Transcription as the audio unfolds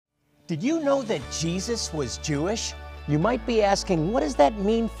Did you know that Jesus was Jewish? You might be asking, what does that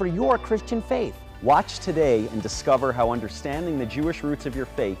mean for your Christian faith? Watch today and discover how understanding the Jewish roots of your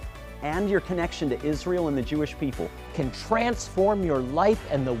faith and your connection to Israel and the Jewish people Can transform your life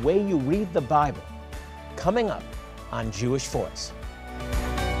and the way you read the Bible. Coming up on Jewish Voice.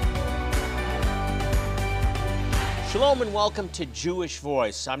 Shalom and welcome to Jewish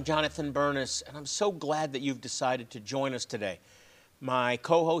Voice. I'm Jonathan Bernis, and I'm so glad that you've decided to join us today. My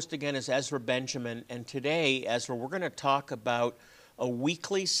co-host again is Ezra Benjamin, and today, Ezra, we're going to talk about a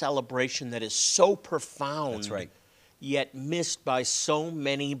weekly celebration that is so profound, That's right. yet missed by so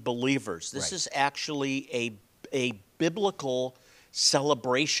many believers. This Right. is actually a biblical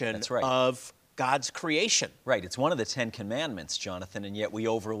celebration That's right. of God's creation. Right, it's one of the 10 Commandments, Jonathan, and yet we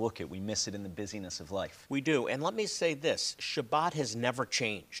overlook it. We miss it in the busyness of life. We do. And let me say this, Shabbat has never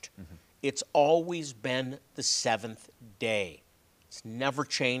changed. It's always been the seventh day. It's never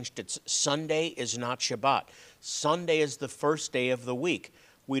changed. Sunday is not Shabbat. Sunday is the first day of the week.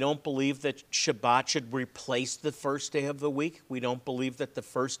 We don't believe that Shabbat should replace the first day of the week. We don't believe that the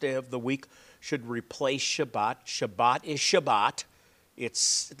first day of the week should replace Shabbat. Shabbat is Shabbat.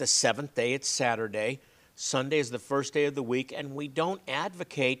 It's the seventh day. It's Saturday. Sunday is the first day of the week. And we don't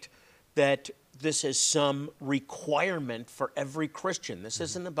advocate that this is some requirement for every Christian. This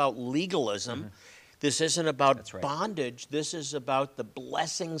isn't about legalism. This isn't about That's right. bondage. This is about the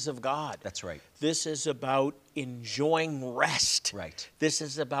blessings of God. That's right. This is about enjoying rest. Right. This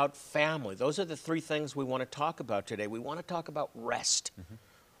is about family. Those are the three things we want to talk about today. We want to talk about rest.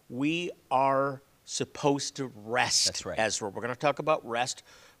 We are supposed to rest, That's right. Ezra. We're going to talk about rest.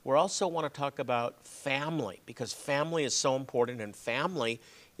 We also want to talk about family, because family is so important, and family,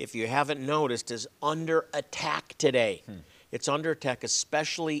 if you haven't noticed, is under attack today. It's under attack,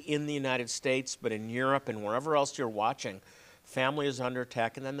 especially in the United States, but in Europe and wherever else you're watching, family is under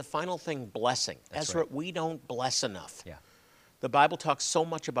attack. And then the final thing, blessing. That's Ezra, right. we don't bless enough. Yeah. The Bible talks so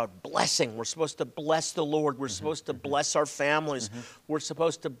much about blessing. We're supposed to bless the Lord. We're supposed to bless our families. We're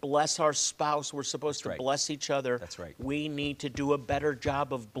supposed to bless our spouse. We're supposed That's to right. bless each other. That's right. We need to do a better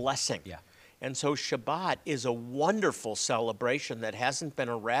job of blessing. Yeah. And so Shabbat is a wonderful celebration that hasn't been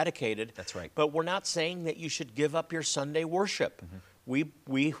eradicated. That's right. But we're not saying that you should give up your Sunday worship. We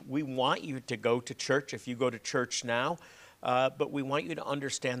want you to go to church if you go to church now, but we want you to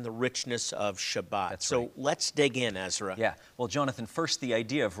understand the richness of Shabbat. That's so right. let's dig in, Ezra. Yeah. Well, Jonathan, first the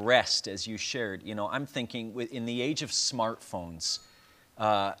idea of rest, as you shared. You know, I'm thinking in the age of smartphones,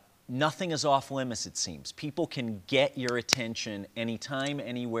 nothing is off limits, it seems. People can get your attention anytime,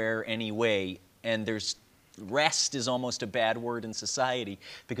 anywhere, anyway, and rest is almost a bad word in society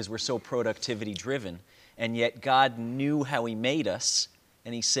because we're so productivity driven. And yet God knew how He made us,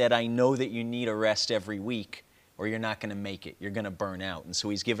 and He said, I know that you need a rest every week, or you're not going to make it. You're going to burn out. And so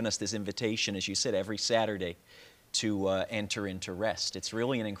He's given us this invitation, as you said, every Saturday to enter into rest. It's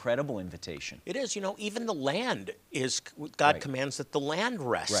really an incredible invitation. It is. You know, even the land is, God Right. commands that the land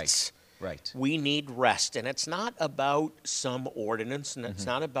rests. Right. We need rest. And it's not about some ordinance, and it's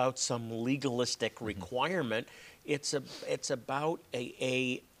not about some legalistic requirement. It's about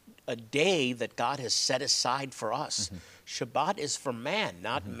a day that God has set aside for us. Shabbat is for man,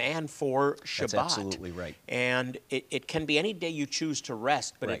 not man for Shabbat. That's absolutely right. And it can be any day you choose to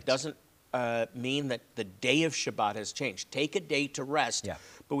rest, but Right. it doesn't mean that the day of Shabbat has changed. Take a day to rest. Yeah.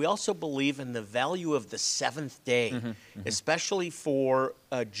 But we also believe in the value of the seventh day, especially for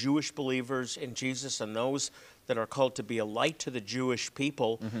Jewish believers in Jesus and those that are called to be a light to the Jewish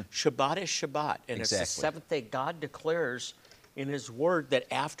people. Shabbat is Shabbat. And it's the Exactly. seventh day. God declares in His Word that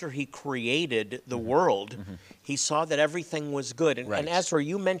after He created the world, He saw that everything was good. And, Right. and Ezra,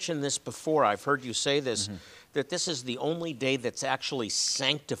 you mentioned this before. I've heard you say this, that this is the only day that's actually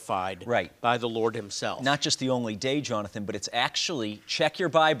sanctified Right. by the Lord Himself. Not just the only day, Jonathan, but it's actually, check your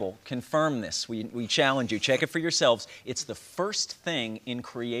Bible, confirm this. We challenge you, check it for yourselves. It's the first thing in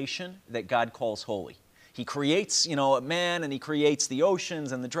creation that God calls holy. He creates, a man, and He creates the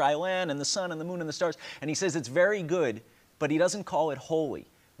oceans and the dry land and the sun and the moon and the stars, and He says it's very good, but He doesn't call it holy.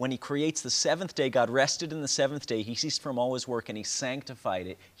 When He creates the seventh day, God rested in the seventh day. He ceased from all His work, and He sanctified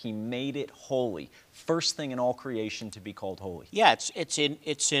it. He made it holy. First thing in all creation to be called holy. Yeah, it's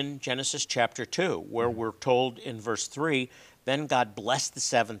in Genesis chapter 2, where we're told in verse 3, then God blessed the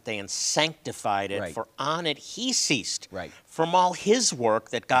seventh day and sanctified it, Right. for on it He ceased Right. from all His work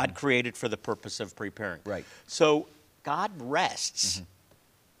that God created for the purpose of preparing. Right. So God rests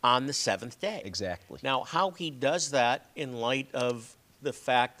on the seventh day. Exactly. Now, how He does that in light of the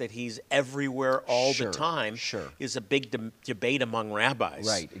fact that He's everywhere all Sure, the time sure. is a big debate among rabbis.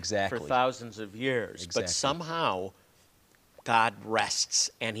 Right, exactly. For thousands of years. Exactly. But somehow God rests,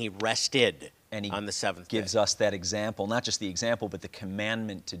 and he rested And he on the seventh gives day. us that example, not just the example, but the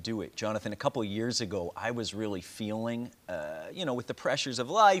commandment to do it. Jonathan, a couple of years ago, I was really feeling, with the pressures of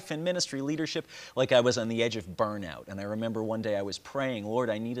life and ministry leadership, like I was on the edge of burnout. And I remember one day I was praying, Lord,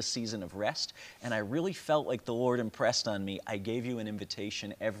 I need a season of rest. And I really felt like the Lord impressed on me, I gave you an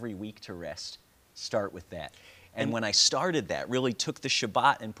invitation every week to rest. Start with that. And when I started that, really took the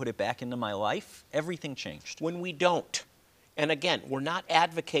Shabbat and put it back into my life, everything changed. When we don't, and again, we're not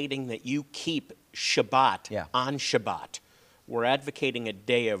advocating that you keep Shabbat on Shabbat. We're advocating a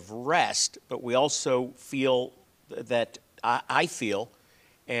day of rest, but we also feel that, I feel,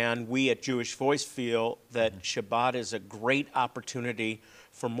 and we at Jewish Voice feel that Shabbat is a great opportunity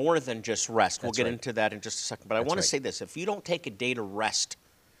for more than just rest. We'll get into that in just a second. But I want to say this. If you don't take a day to rest,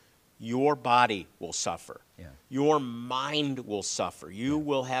 your body will suffer. Yeah. Your mind will suffer. You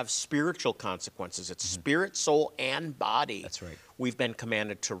will have spiritual consequences. It's spirit, soul, and body. That's right. We've been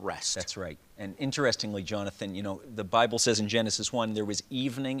commanded to rest. That's right. And interestingly, Jonathan, the Bible says in Genesis 1, there was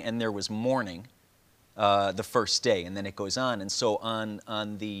evening and there was morning the first day, and then it goes on. And so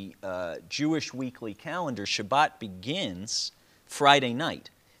on the Jewish weekly calendar, Shabbat begins Friday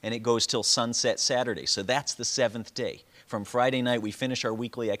night, and it goes till sunset Saturday. So that's the seventh day. From Friday night, we finish our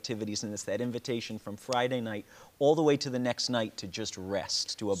weekly activities, and it's that invitation from Friday night all the way to the next night to just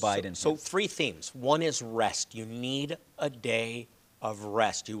rest, to abide in Him. So three themes. One is rest. You need a day of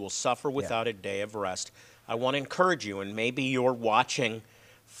rest. You will suffer without a day of rest. I want to encourage you, and maybe you're watching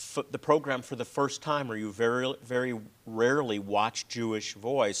the program for the first time, or you very, very rarely watch Jewish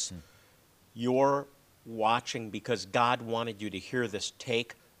Voice. You're watching because God wanted you to hear this.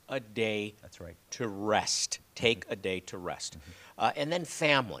 Take a day to rest. Take a day to rest. And then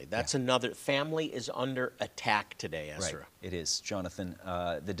family. That's another. Family is under attack today, Ezra. Right. It is, Jonathan.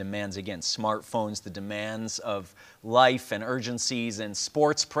 The demands, again, smartphones, the demands of life and urgencies and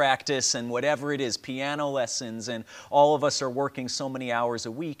sports practice and whatever it is, piano lessons, and all of us are working so many hours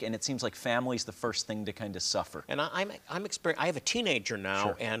a week, and it seems like family's the first thing to kind of suffer. And I have a teenager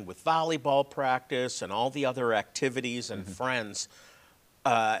now, and with volleyball practice and all the other activities and friends,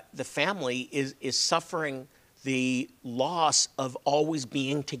 the family is suffering the loss of always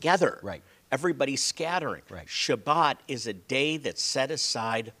being together. Right. Everybody's scattering. Right. Shabbat is a day that's set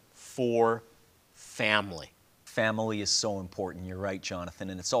aside for family. Family is so important, you're right,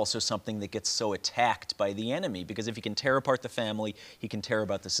 Jonathan, and it's also something that gets so attacked by the enemy, because if he can tear apart the family, he can tear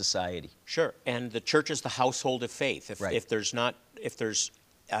apart the society. Sure, and the church is the household of faith. If there's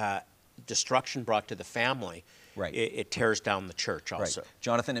destruction brought to the family, it tears down the church also. Right.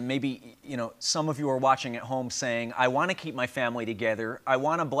 Jonathan, and maybe some of you are watching at home saying, I want to keep my family together. I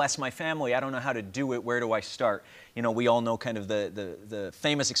want to bless my family. I don't know how to do it. Where do I start? We all know kind of the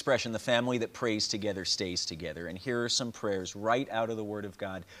famous expression, the family that prays together stays together. And here are some prayers right out of the Word of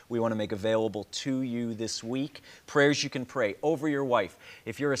God we want to make available to you this week. Prayers you can pray over your wife.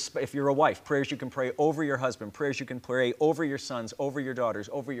 If you're a wife, prayers you can pray over your husband. Prayers you can pray over your sons, over your daughters,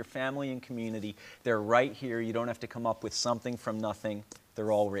 over your family and community. They're right here. You don't have to come up with something from nothing.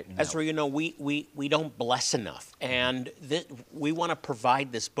 They're all written out. Ezra, we don't bless enough. And we want to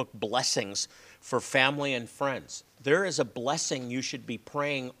provide this book, Blessings, for family and friends. There is a blessing you should be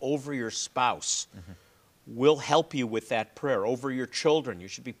praying over your spouse. We'll help you with that prayer. Over your children. You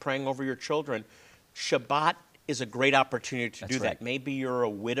should be praying over your children. Shabbat is a great opportunity to do that. Maybe you're a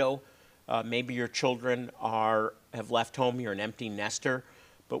widow. Maybe your children have left home. You're an empty nester.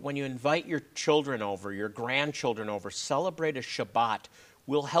 But when you invite your children over, your grandchildren over, celebrate a Shabbat.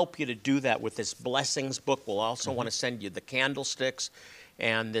 We'll help you to do that with this Blessings book. We'll also want to send you the candlesticks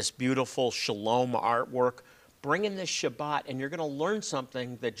and this beautiful Shalom artwork. Bring in this Shabbat, and you're going to learn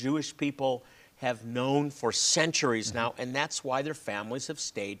something that Jewish people have known for centuries now, and that's why their families have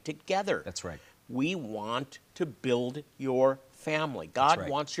stayed together. That's right. We want to build your family. God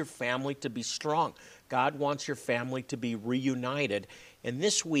wants your family to be strong. God wants your family to be reunited. And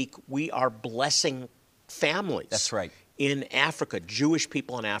this week, we are blessing families. That's right. In Africa, Jewish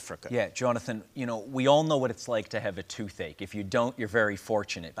people in Africa. Yeah, Jonathan, we all know what it's like to have a toothache. If you don't, you're very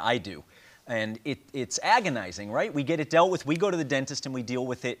fortunate. I do. And it's agonizing, right? We get it dealt with. We go to the dentist and we deal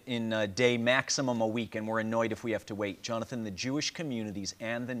with it in a day, maximum a week, and we're annoyed if we have to wait. Jonathan, the Jewish communities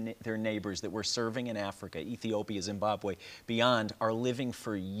and their neighbors that we're serving in Africa, Ethiopia, Zimbabwe, beyond, are living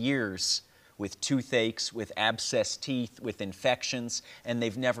for years with toothaches, with abscessed teeth, with infections, and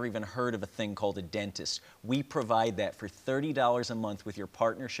they've never even heard of a thing called a dentist. We provide that for $30 a month with your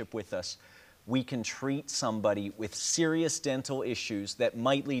partnership with us. We can treat somebody with serious dental issues that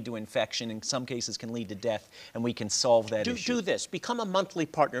might lead to infection, in some cases can lead to death, and we can solve that issue. Do this. Become a monthly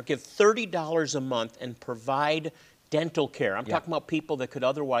partner. Give $30 a month and provide dental care. I'm talking about people that could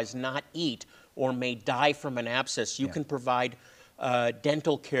otherwise not eat or may die from an abscess. You can provide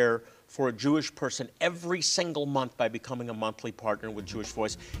dental care for a Jewish person every single month by becoming a monthly partner with Jewish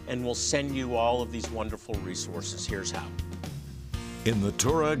Voice, and we'll send you all of these wonderful resources. Here's how. In the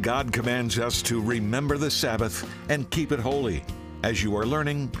Torah, God commands us to remember the Sabbath and keep it holy. As you are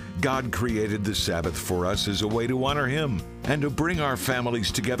learning, God created the Sabbath for us as a way to honor Him and to bring our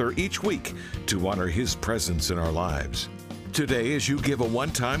families together each week to honor His presence in our lives. Today, as you give a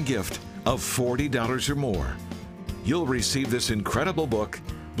one-time gift of $40 or more, you'll receive this incredible book,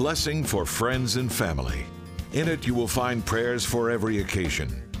 Blessing for Friends and Family. In it, you will find prayers for every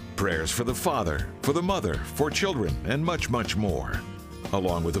occasion, prayers for the father, for the mother, for children, and much, much more.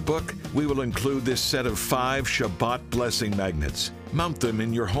 Along with the book, we will include this set of 5 Shabbat blessing magnets. Mount them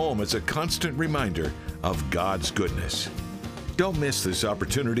in your home as a constant reminder of God's goodness. Don't miss this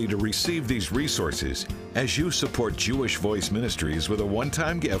opportunity to receive these resources as you support Jewish Voice Ministries with a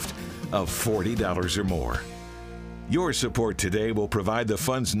one-time gift of $40 or more. Your support today will provide the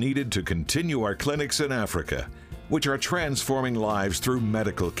funds needed to continue our clinics in Africa, which are transforming lives through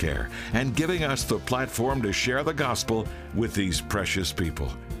medical care and giving us the platform to share the gospel with these precious people.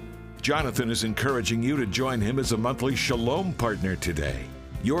 Jonathan is encouraging you to join him as a monthly Shalom partner today.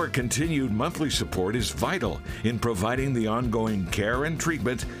 Your continued monthly support is vital in providing the ongoing care and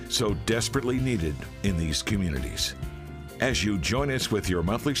treatment so desperately needed in these communities. As you join us with your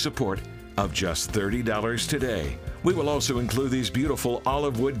monthly support of just $30 today, we will also include these beautiful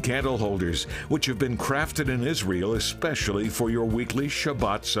olive wood candle holders, which have been crafted in Israel especially for your weekly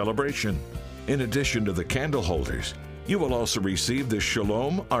Shabbat celebration. In addition to the candle holders, you will also receive the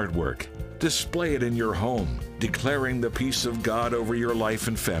Shalom artwork. Display it in your home, declaring the peace of God over your life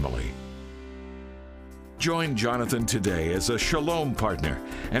and family. Join Jonathan today as a Shalom partner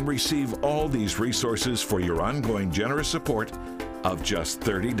and receive all these resources for your ongoing generous support of just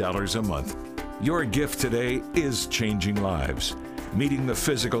 $30 a month. Your gift today is changing lives, meeting the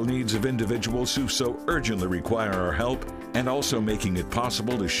physical needs of individuals who so urgently require our help, and also making it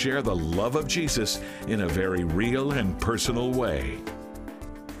possible to share the love of Jesus in a very real and personal way.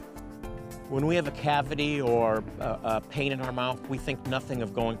 When we have a cavity or a pain in our mouth, we think nothing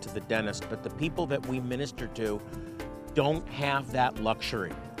of going to the dentist, but the people that we minister to don't have that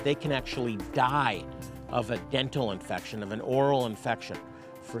luxury. They can actually die of a dental infection, of an oral infection.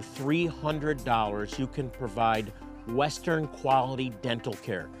 For $300, you can provide Western quality dental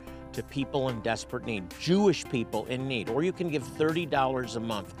care to people in desperate need, Jewish people in need, or you can give $30 a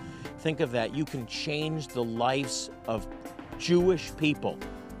month. Think of that. You can change the lives of Jewish people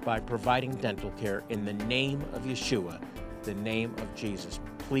by providing dental care in the name of Yeshua, the name of Jesus.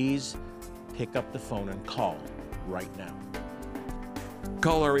 Please pick up the phone and call right now.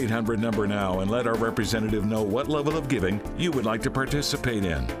 Call our 800 number now and let our representative know what level of giving you would like to participate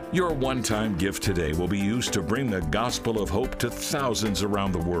in. Your one-time gift today will be used to bring the gospel of hope to thousands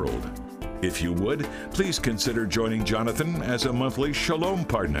around the world. If you would, please consider joining Jonathan as a monthly Shalom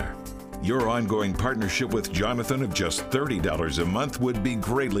partner. Your ongoing partnership with Jonathan of just $30 a month would be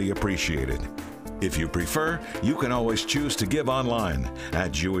greatly appreciated. If you prefer, you can always choose to give online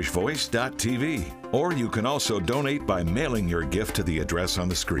at jewishvoice.tv, or you can also donate by mailing your gift to the address on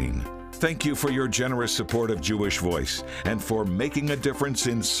the screen. Thank you for your generous support of Jewish Voice and for making a difference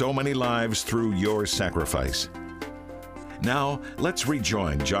in so many lives through your sacrifice. Now, let's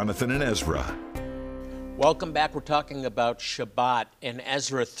rejoin Jonathan and Ezra. Welcome back. We're talking about Shabbat and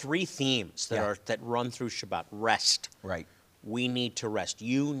Ezra. 3 themes that run through Shabbat. Rest. Right. We need to rest.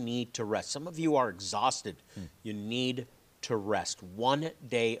 You need to rest. Some of you are exhausted. You need to rest. 1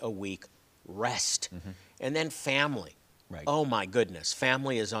 day a week, rest. And then family. Right. Oh my goodness,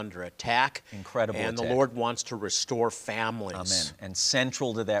 family is under attack. Incredible And attack. the Lord wants to restore families. Amen. And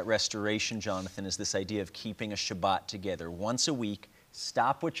central to that restoration, Jonathan, is this idea of keeping a Shabbat together. Once a week,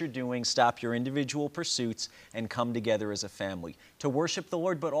 stop what you're doing, stop your individual pursuits, and come together as a family to worship the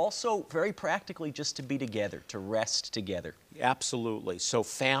Lord, but also very practically just to be together, to rest together. Absolutely. So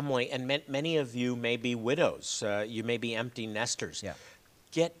family, and many of you may be widows. You may be empty nesters. Yeah.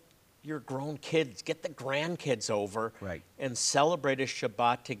 Get your grown kids, get the grandkids over, Right. and celebrate a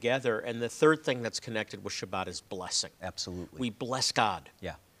Shabbat together. And the third thing that's connected with Shabbat is blessing. Absolutely. We bless God.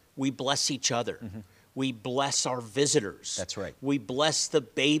 Yeah. We bless each other. We bless our visitors. That's right. We bless the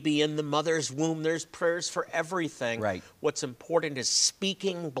baby in the mother's womb. There's prayers for everything. Right. What's important is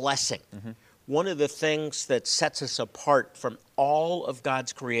speaking blessing. one of the things that sets us apart from all of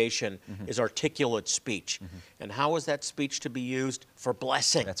God's creation is articulate speech. And how is that speech to be used? For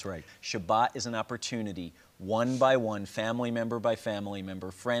blessing. That's right. Shabbat is an opportunity, one by one, family member by family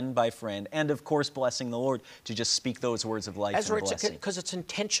member, friend by friend, and of course blessing the Lord, to just speak those words of life Ezra, and blessing. because it's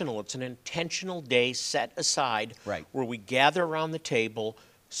intentional. It's an intentional day set aside Right. where we gather around the table,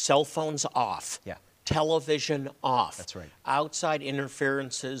 cell phones off, Yeah. television off, That's right. outside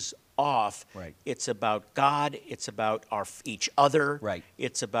interferences off. Right. It's about God. It's about each other. Right.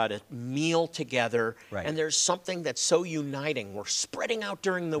 It's about a meal together. Right. And there's something that's so uniting. We're spreading out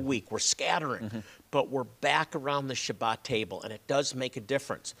during the week. We're scattering. But we're back around the Shabbat table, and it does make a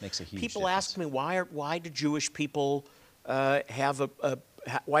difference. Makes a huge People difference. ask me, why do Jewish people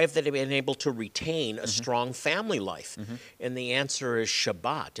why have they been able to retain a strong family life? And the answer is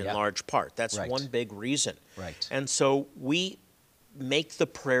Shabbat in Yeah. large part. That's Right. one big reason. Right. And so we make the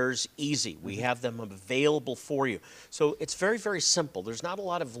prayers easy. We have them available for you. So it's very, very simple. There's not a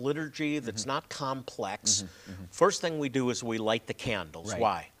lot of liturgy that's not complex. First thing we do is we light the candles. Right.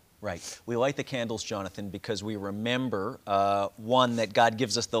 Why? Right. We light the candles, Jonathan, because we remember, one, that God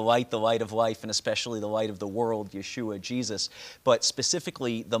gives us the light of life, and especially the light of the world, Yeshua, Jesus. But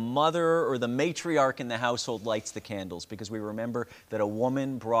specifically, the mother or the matriarch in the household lights the candles, because we remember that a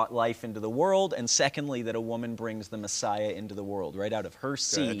woman brought life into the world, and secondly, that a woman brings the Messiah into the world. Right out of her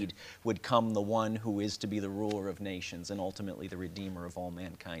seed would come the one who is to be the ruler of nations and ultimately the Redeemer of all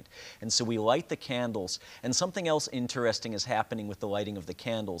mankind. And so we light the candles, and something else interesting is happening with the lighting of the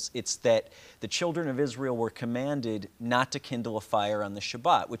candles. It's that the children of Israel were commanded not to kindle a fire on the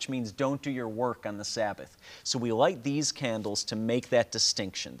Shabbat, which means don't do your work on the Sabbath. So we light these candles to make that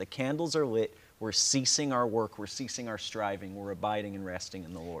distinction. The candles are lit, we're ceasing our work, we're ceasing our striving, we're abiding and resting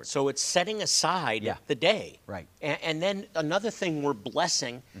in the Lord. So it's setting aside Yeah. the day. Right. And then another thing we're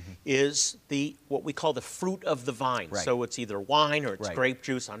blessing is what we call the fruit of the vine. Right. So it's either wine or it's Right. grape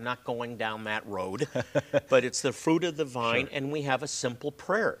juice. I'm not going down that road. But it's the fruit of the vine, Sure. and we have a simple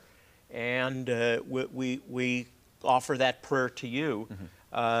prayer. And we offer that prayer to you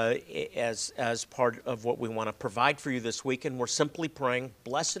as part of what we want to provide for you this week. And we're simply praying,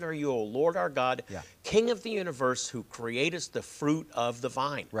 blessed are you, O Lord our God, Yeah. King of the universe, who createst the fruit of the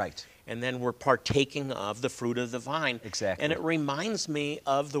vine. Right. And then we're partaking of the fruit of the vine. Exactly. And it reminds me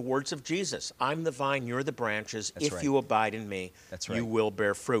of the words of Jesus. I'm the vine, you're the branches. That's If right. you abide in me, That's you right. will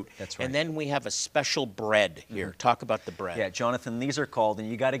bear fruit. That's right. And then we have a special bread here. Talk about the bread. Yeah, Jonathan, these are called, and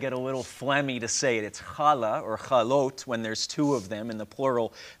you got to get a little phlegmy to say it. It's challah or chalot when there's two of them in the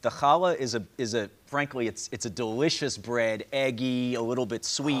plural. The challah is a frankly, it's a delicious bread, eggy, a little bit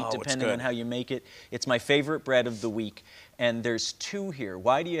sweet, Oh, it's depending good. on how you make it. It's my favorite bread of the week. And there's two here.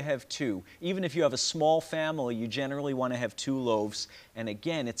 Why do you have two? Even if you have a small family, you generally want to have two loaves. And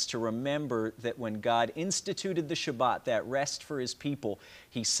again, it's to remember that when God instituted the Shabbat, that rest for his people,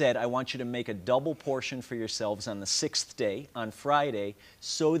 he said, I want you to make a double portion for yourselves on the sixth day, on Friday,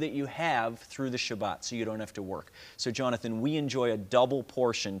 so that you have through the Shabbat, so you don't have to work. So Jonathan, we enjoy a double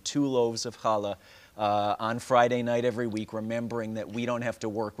portion, 2 loaves of challah, on Friday night every week, remembering that we don't have to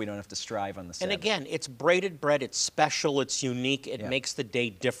work, we don't have to strive on the Sabbath. And again, it's braided bread. It's special. It's unique. It Yeah. makes the day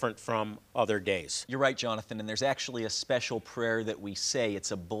different from other days. You're right, Jonathan, and there's actually a special prayer that we say.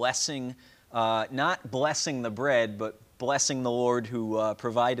 It's a blessing, not blessing the bread, but blessing the Lord who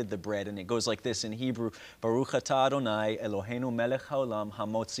provided the bread. And it goes like this in Hebrew, Baruch atah Adonai Eloheinu melech haolam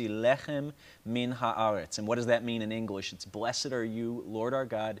hamotzi lechem min haaretz. And what does that mean in English? It's blessed are you, Lord our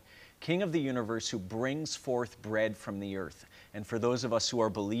God, King of the universe, who brings forth bread from the earth. And for those of us who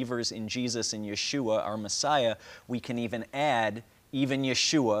are believers in Jesus and Yeshua, our Messiah, we can even add even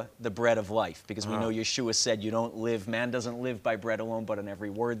Yeshua, the bread of life, because we know Yeshua said man doesn't live by bread alone, but on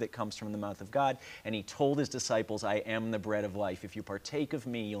every word that comes from the mouth of God. And he told his disciples, I am the bread of life. If you partake of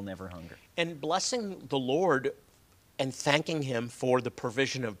me, you'll never hunger. And blessing the Lord and thanking him for the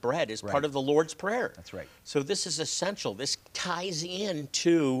provision of bread is part Right. of the Lord's Prayer. That's right. So this is essential. This ties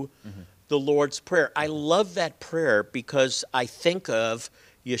into the Lord's Prayer. I love that prayer because I think of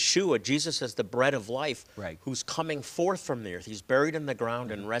Yeshua, Jesus, as the bread of life, Right. who's coming forth from the earth. He's buried in the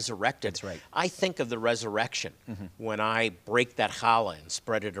ground and resurrected. That's right. I think of the resurrection when I break that challah and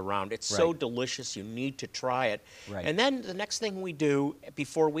spread it around. It's so Right. delicious. You need to try it. Right. And then the next thing we do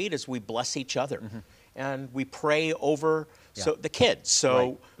before we eat is we bless each other. And we pray over the kids. So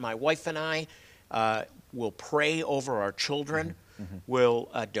Right. my wife and I will pray over our children. Will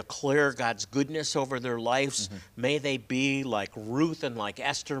declare God's goodness over their lives. May they be like Ruth and like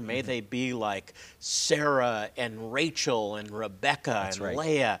Esther. May they be like Sarah and Rachel and Rebecca That's and right.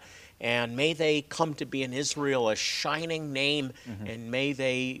 Leah. And may they come to be in Israel a shining name. And may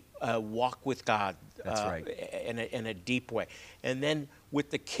they walk with God That's right. in a deep way. And then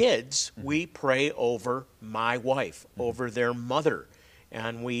with the kids, we pray over my wife, over their mother.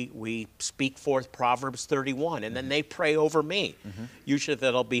 And we speak forth Proverbs 31, and then they pray over me. Usually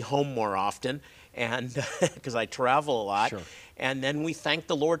that'll be home more often, and because I travel a lot. Sure. And then we thank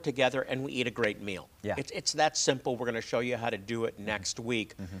the Lord together, and we eat a great meal. Yeah. It's that simple. We're going to show you how to do it next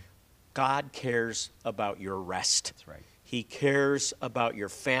week. God cares about your rest. That's right. He cares about your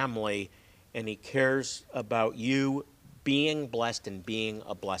family, and He cares about you being blessed and being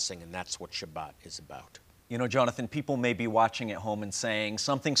a blessing, and that's what Shabbat is about. You know, Jonathan, people may be watching at home and saying,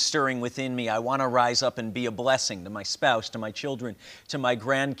 something's stirring within me. I want to rise up and be a blessing to my spouse, to my children, to my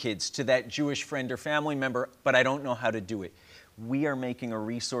grandkids, to that Jewish friend or family member, but I don't know how to do it. We are making a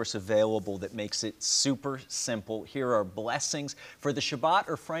resource available that makes it super simple. Here are blessings for the Shabbat,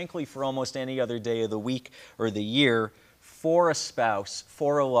 or frankly, for almost any other day of the week or the year, for a spouse,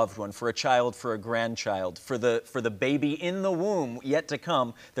 for a loved one, for a child, for a grandchild, for the baby in the womb yet to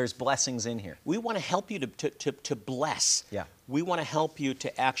come. There's blessings in here. We want to help you to bless. Yeah. We want to help you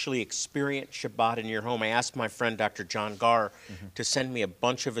to actually experience Shabbat in your home. I asked my friend Dr. John Garr to send me a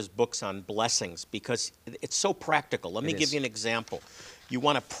bunch of his books on blessings because it's so practical. Let me give you an example. You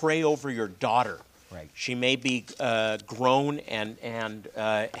want to pray over your daughter. Right. She may be grown and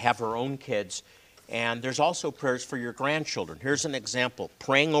have her own kids. And there's also prayers for your grandchildren. Here's an example.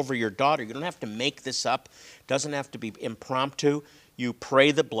 Praying over your daughter. You don't have to make this up. It doesn't have to be impromptu. You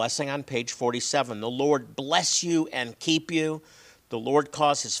pray the blessing on page 47. The Lord bless you and keep you. The Lord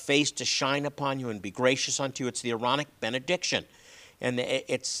cause His face to shine upon you and be gracious unto you. It's the Aaronic benediction. And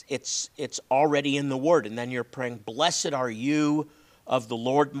it's already in the Word. And then you're praying, blessed are you of the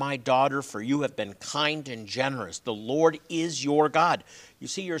Lord, my daughter, for you have been kind and generous. The Lord is your God. You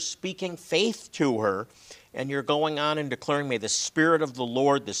see, you're speaking faith to her, and you're going on and declaring, may the Spirit of the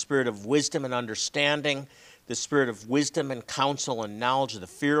Lord, the Spirit of wisdom and understanding, the Spirit of wisdom and counsel and knowledge, the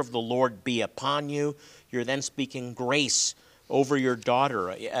fear of the Lord be upon you. You're then speaking grace over your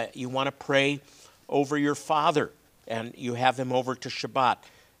daughter. You want to pray over your father, and you have him over to Shabbat.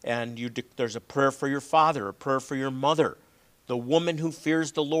 And there's a prayer for your father, a prayer for your mother. The woman who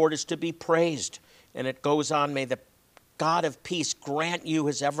fears the Lord is to be praised. And it goes on, may the God of peace grant you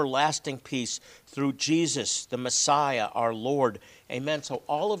His everlasting peace through Jesus, the Messiah, our Lord. Amen. So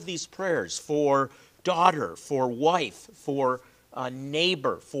all of these prayers for daughter, for wife, for a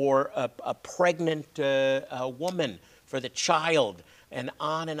neighbor, for a pregnant woman, for the child, and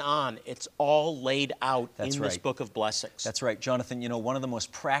on, it's all laid out in this book of blessings. That's right. Jonathan, you know, one of the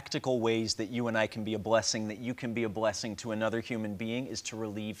most practical ways that you and I can be a blessing, that you can be a blessing to another human being, is to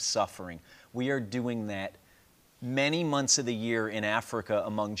relieve suffering. We are doing that many months of the year in Africa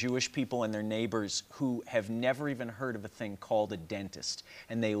among Jewish people and their neighbors who have never even heard of a thing called a dentist.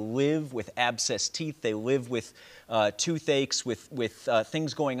 And they live with abscessed teeth, they live with toothaches, with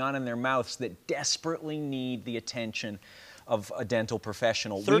things going on in their mouths that desperately need the attention of a dental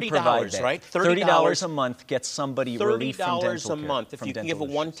professional. $30, we provide that. right? $30 a month gets somebody relief from dental care. $30 a month. If you can give a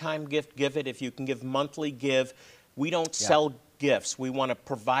one-time gift, give it. If you can give monthly, give. We don't sell gifts. We want to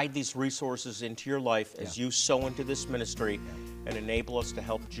provide these resources into your life as you sow into this ministry and enable us to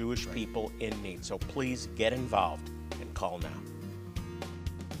help Jewish people in need. So please get involved and call now.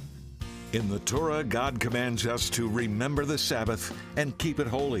 In the Torah, God commands us to remember the Sabbath and keep it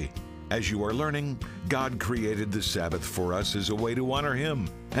holy. As you are learning, God created the Sabbath for us as a way to honor Him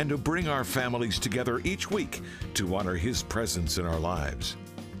and to bring our families together each week to honor His presence in our lives.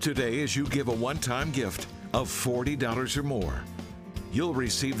 Today, as you give a one-time gift of $40 or more, you'll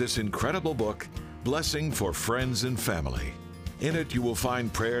receive this incredible book, Blessing for Friends and Family. In it, you will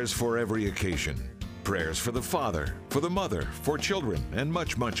find prayers for every occasion, prayers for the father, for the mother, for children, and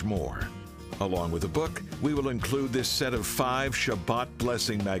much, much more. Along with the book, we will include this set of 5 Shabbat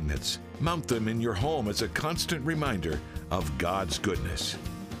blessing magnets. Mount them in your home as a constant reminder of God's goodness.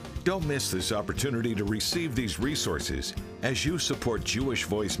 Don't miss this opportunity to receive these resources as you support Jewish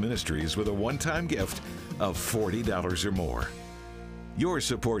Voice Ministries with a one-time gift of $40 or more. Your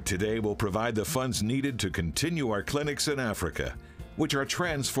support today will provide the funds needed to continue our clinics in Africa, which are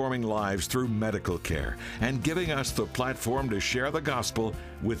transforming lives through medical care and giving us the platform to share the gospel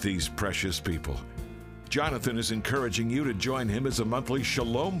with these precious people. Jonathan is encouraging you to join him as a monthly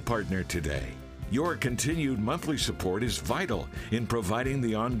Shalom partner today. Your continued monthly support is vital in providing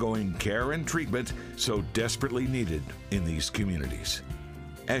the ongoing care and treatment so desperately needed in these communities.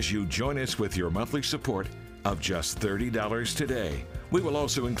 As you join us with your monthly support of just $30 today, we will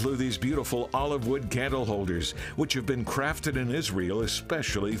also include these beautiful olive wood candle holders, which have been crafted in Israel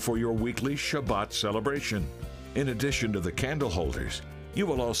especially for your weekly Shabbat celebration. In addition to the candle holders, You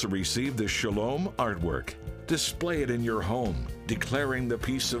will also receive the Shalom artwork. Display it in your home, declaring the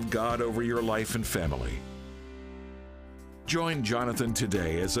peace of God over your life and family. Join Jonathan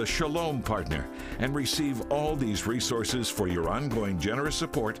today as a Shalom partner and receive all these resources for your ongoing generous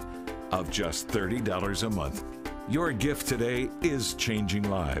support of just $30 a month. Your gift today is changing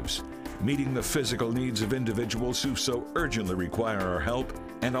lives, meeting the physical needs of individuals who so urgently require our help,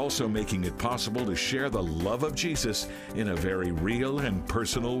 and also making it possible to share the love of Jesus in a very real and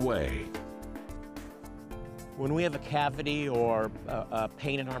personal way. When we have a cavity or a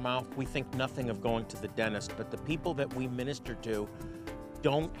pain in our mouth, we think nothing of going to the dentist, but the people that we minister to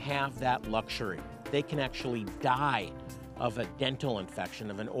don't have that luxury. They can actually die of a dental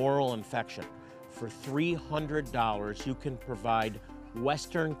infection, of an oral infection. For $300, you can provide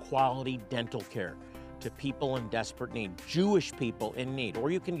Western quality dental care to people in desperate need, Jewish people in need, or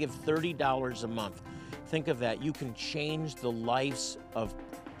you can give $30 a month. Think of that. You can change the lives of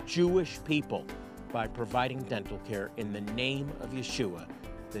Jewish people by providing dental care in the name of Yeshua,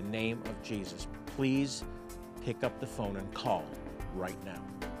 the name of Jesus. Please pick up the phone and call right now.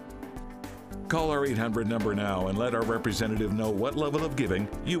 Call our 800 number now and let our representative know what level of giving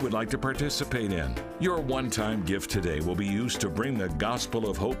you would like to participate in. Your one-time gift today will be used to bring the gospel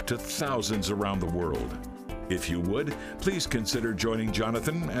of hope to thousands around the world. If you would, please consider joining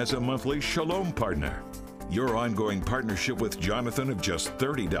Jonathan as a monthly Shalom partner. Your ongoing partnership with Jonathan of just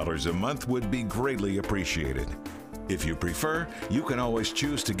 $30 a month would be greatly appreciated. If you prefer, you can always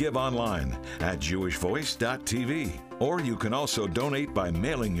choose to give online at jewishvoice.tv, or you can also donate by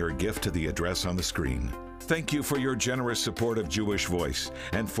mailing your gift to the address on the screen. Thank you for your generous support of Jewish Voice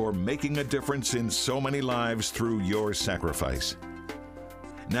and for making a difference in so many lives through your sacrifice.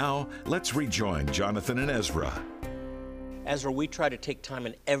 Now, let's rejoin Jonathan and Ezra. Ezra, we try to take time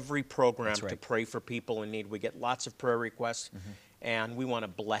in every program That's right. to pray for people in need. We get lots of prayer requests, and we want to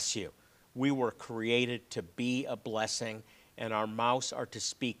bless you. We were created to be a blessing, and our mouths are to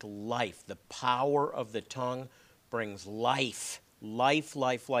speak life. The power of the tongue brings life. Life,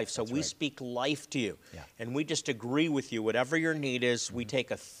 life, life. So we speak life to you. Yeah. And we just agree with you. Whatever your need is, we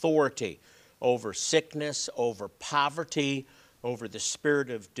take authority over sickness, over poverty, over the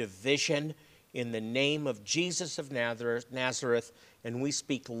spirit of division in the name of Jesus of Nazareth, and we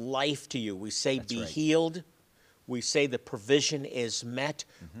speak life to you. We say, be healed. We say the provision is met.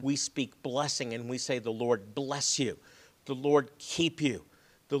 We speak blessing, and we say, the Lord bless you. The Lord keep you.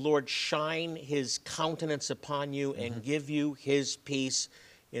 The Lord shine his countenance upon you and give you his peace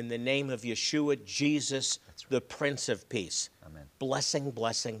in the name of Yeshua, Jesus, the Prince of Peace. Amen. Blessing,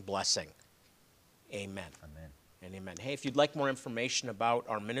 blessing, blessing. Amen. Amen. And amen. Hey, if you'd like more information about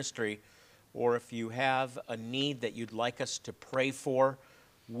our ministry, or if you have a need that you'd like us to pray for,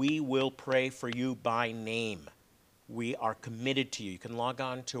 we will pray for you by name. We are committed to you. You can log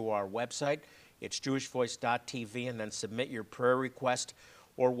on to our website. It's jewishvoice.tv, and then submit your prayer request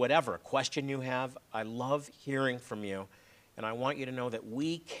or whatever question you have. I love hearing from you, and I want you to know that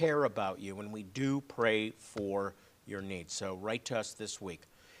we care about you and we do pray for your needs. So write to us this week.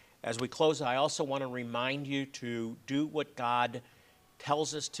 As we close, I also want to remind you to do what God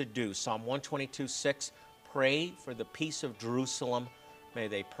tells us to do. Psalm 122:6, pray for the peace of Jerusalem. May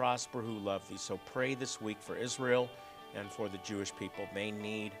they prosper who love thee. So pray this week for Israel and for the Jewish people. They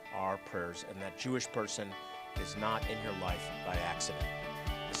need our prayers, and that Jewish person is not in your life by accident.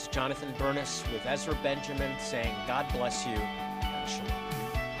 This is Jonathan Bernis with Ezra Benjamin saying, God bless you and shalom.